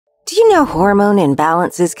Do you know hormone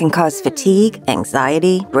imbalances can cause fatigue,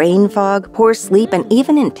 anxiety, brain fog, poor sleep, and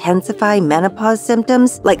even intensify menopause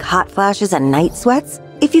symptoms like hot flashes and night sweats?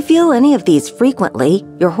 If you feel any of these frequently,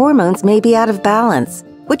 your hormones may be out of balance.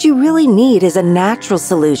 What you really need is a natural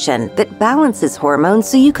solution that balances hormones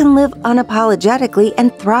so you can live unapologetically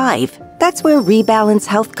and thrive. That's where Rebalance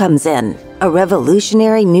Health comes in, a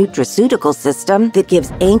revolutionary nutraceutical system that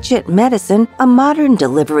gives ancient medicine a modern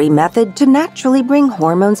delivery method to naturally bring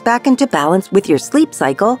hormones back into balance with your sleep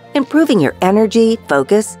cycle, improving your energy,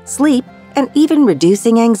 focus, sleep, and even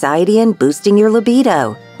reducing anxiety and boosting your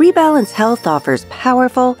libido. Rebalance Health offers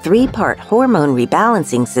powerful 3-part hormone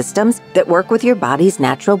rebalancing systems that work with your body's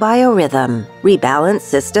natural biorhythm. Rebalance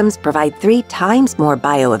systems provide 3 times more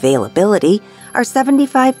bioavailability, are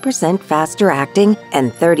 75% faster acting,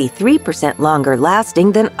 and 33% longer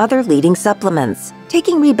lasting than other leading supplements.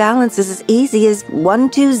 Taking Rebalance is as easy as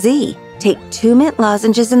 1-2Z. Take 2 mint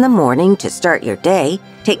lozenges in the morning to start your day,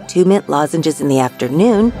 take 2 mint lozenges in the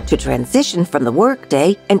afternoon to transition from the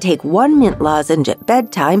workday, and take 1 mint lozenge at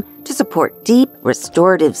bedtime to support deep,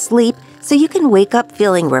 restorative sleep so you can wake up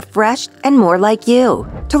feeling refreshed and more like you.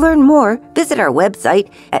 To learn more, visit our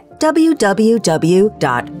website at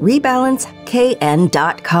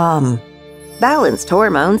www.rebalancekn.com. Balanced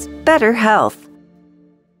hormones, better health.